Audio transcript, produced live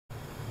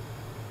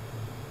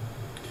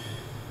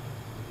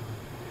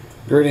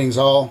Greetings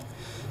all.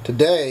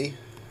 Today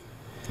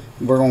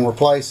we're going to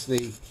replace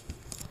the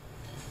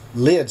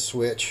lid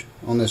switch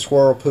on this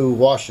Whirlpool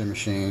washing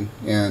machine.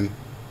 And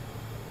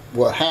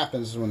what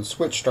happens when the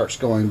switch starts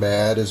going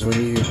bad is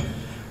when you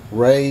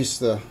raise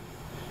the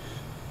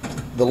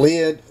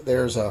lid,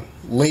 there's a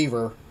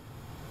lever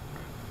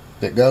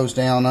that goes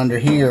down under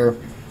here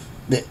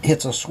that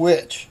hits a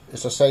switch.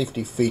 It's a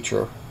safety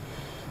feature,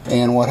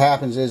 and what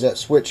happens is that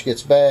switch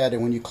gets bad,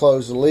 and when you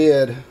close the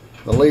lid,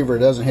 the lever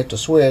doesn't hit the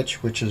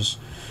switch, which is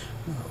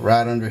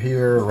right under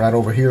here, right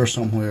over here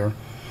somewhere.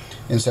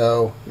 And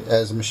so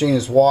as the machine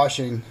is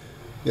washing,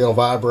 it'll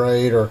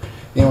vibrate, or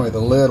anyway, the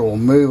lid will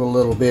move a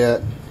little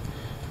bit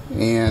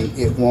and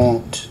it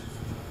won't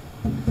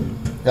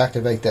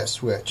activate that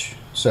switch.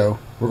 So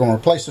we're going to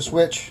replace the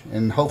switch,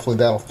 and hopefully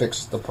that'll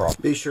fix the problem.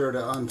 Be sure to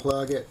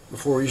unplug it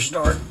before you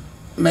start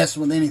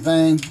messing with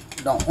anything.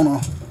 Don't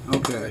want to.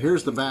 Okay,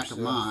 here's the back of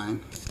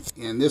mine,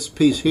 and this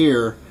piece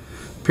here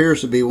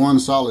appears to be one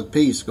solid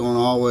piece going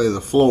all the way to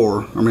the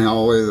floor. I mean,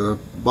 all the way to the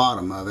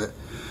bottom of it.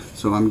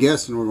 So I'm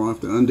guessing we're going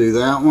to have to undo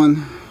that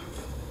one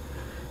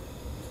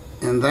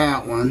and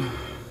that one,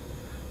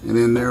 and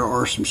then there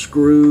are some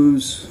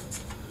screws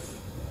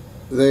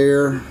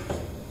there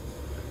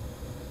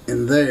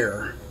and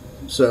there.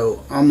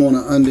 So I'm going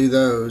to undo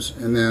those,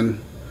 and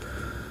then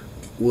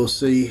we'll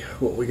see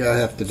what we gotta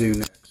have to do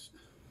next.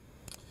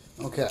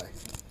 Okay,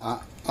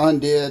 I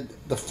undid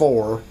the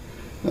four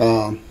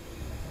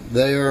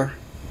there,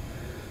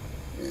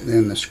 and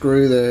then the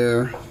screw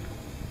there,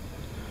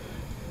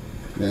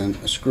 then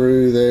a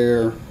screw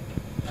there,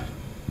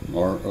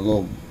 or a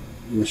little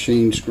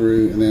machine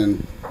screw, and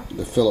then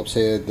the Phillips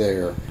head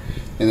there.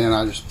 And then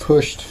I just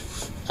pushed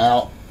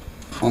out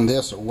on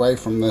this away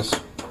from this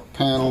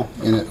panel,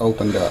 and it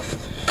opened up.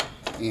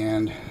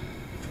 And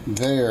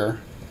there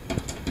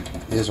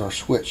is our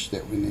switch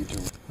that we need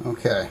to.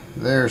 Okay,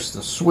 there's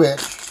the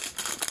switch.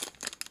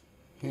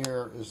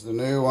 Here is the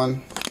new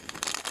one.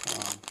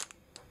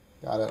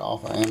 Got it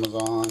off of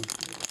Amazon.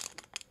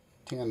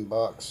 10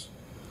 bucks.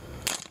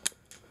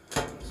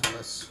 So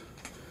let's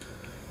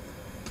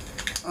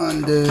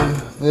undo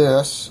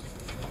this.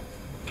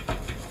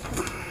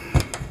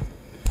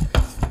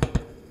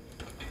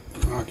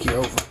 Knock you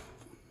over.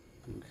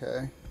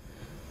 Okay.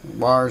 The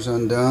wire's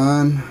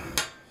undone.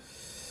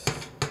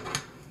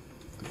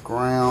 The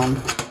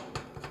ground.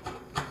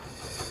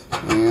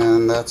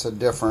 And that's a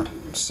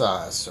different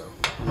size. So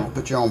I'm going to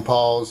put you on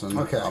pause, and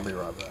okay, I'll be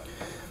right back.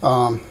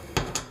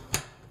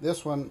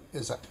 This one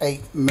is an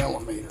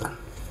 8mm.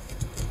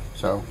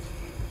 So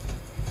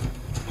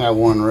have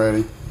one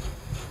ready.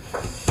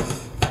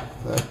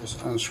 That just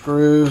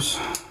unscrews.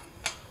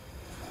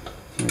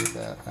 Move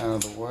that out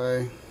of the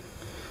way.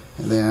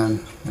 And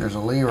then there's a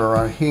lever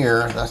right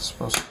here that's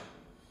supposed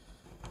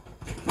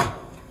to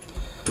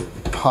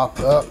pop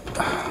up.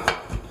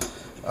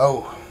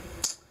 Oh,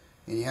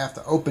 and you have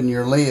to open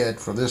your lid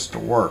for this to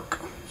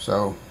work.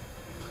 So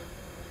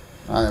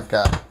I have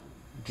got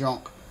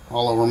junk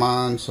all over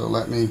mine, so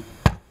let me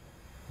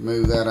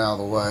move that out of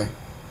the way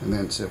and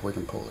then see if we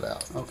can pull it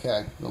out.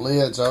 Okay, the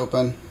lid's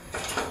open.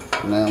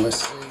 Now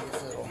let's see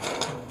if it'll,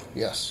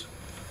 yes,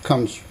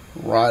 comes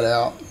right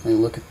out. Let me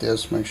look at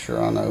this, make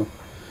sure I know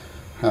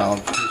how.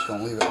 I'm just going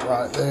to leave it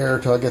right there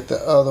till I get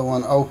the other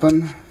one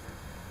open.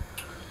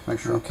 Make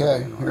sure.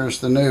 Okay, here's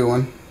the new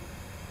one.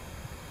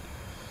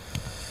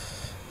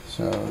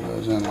 So it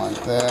goes in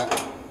like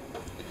that.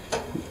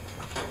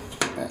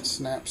 That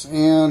snaps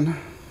in.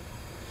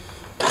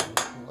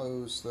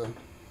 Close the.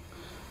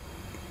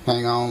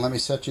 Hang on, let me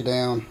set you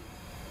down.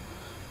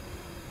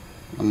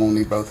 I'm going to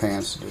need both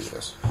hands to do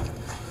this.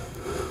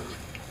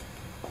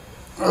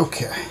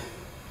 Okay.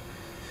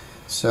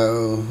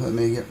 So let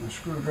me get my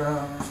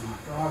screwdriver and my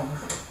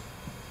driver.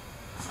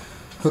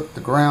 Hook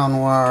the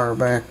ground wire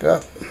back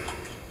up.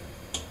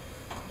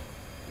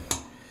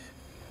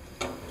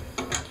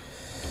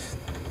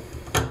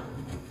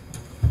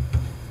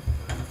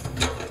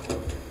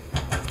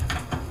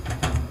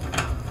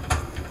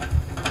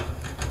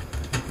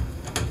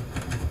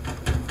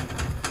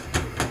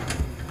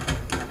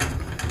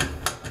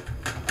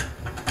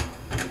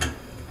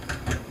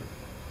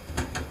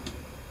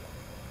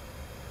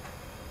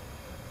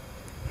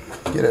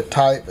 Get it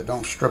tight, but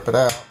don't strip it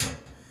out.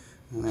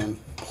 And then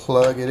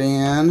plug it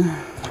in.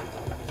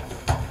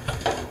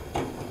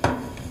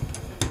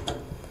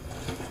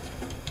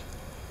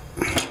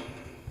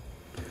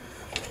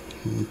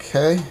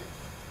 Okay.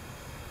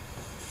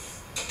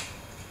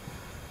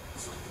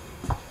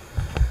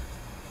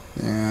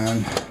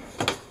 And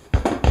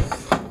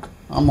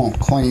I'm going to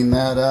clean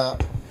that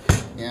up.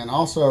 And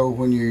also,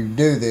 when you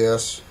do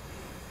this,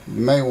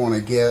 you may want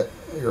to get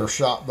your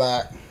shop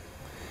vac.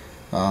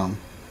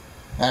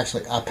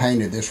 Actually, I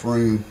painted this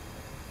room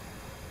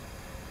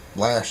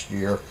last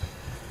year,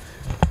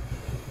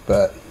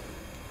 but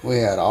we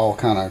had all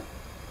kind of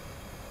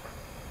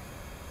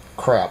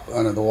crap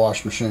under the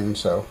wash machine,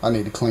 so I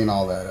need to clean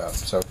all that up.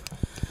 So,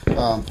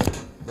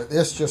 but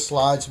this just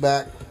slides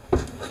back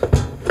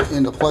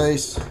into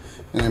place.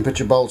 And then put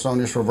your bolts on,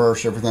 just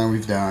reverse everything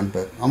we've done.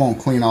 But I'm going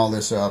to clean all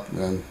this up and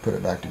then put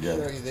it back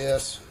together. Show you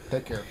this.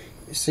 Take care.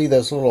 You see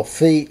those little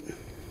feet?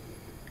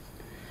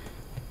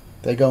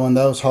 They go in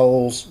those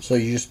holes, so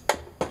you just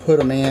put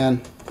them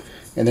in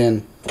and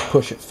then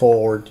push it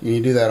forward.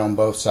 You do that on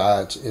both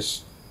sides.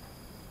 It's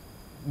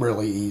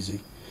really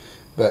easy.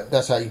 But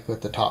that's how you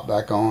put the top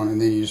back on,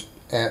 and then you just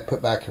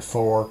put back your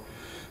 4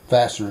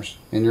 fasteners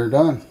and you're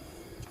done.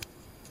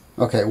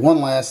 Okay, one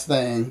last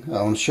thing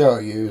I want to show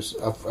you is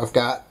I've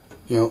got,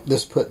 you know,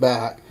 this put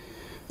back,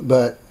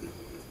 but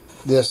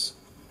this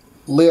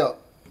lip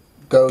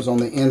goes on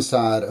the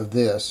inside of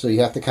this, so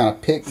you have to kind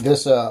of pick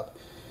this up,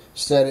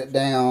 set it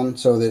down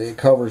so that it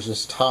covers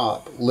this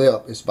top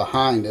lip, it's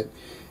behind it,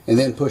 and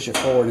then push it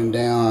forward and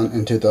down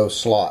into those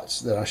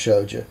slots that I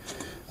showed you.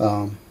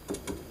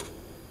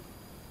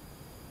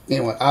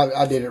 Anyway,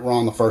 I did it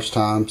wrong the first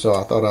time, so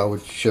I thought I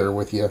would share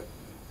with you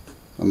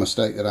a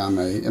mistake that I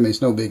made. I mean,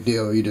 it's no big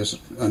deal. You just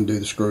undo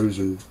the screws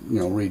and, you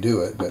know,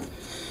 redo it, but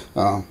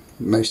it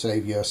may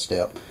save you a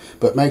step.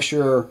 But make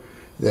sure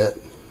that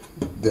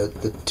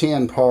the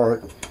tin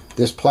part,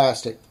 this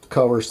plastic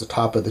covers the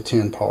top of the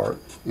tin part,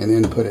 and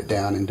then put it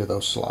down into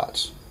those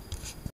slots.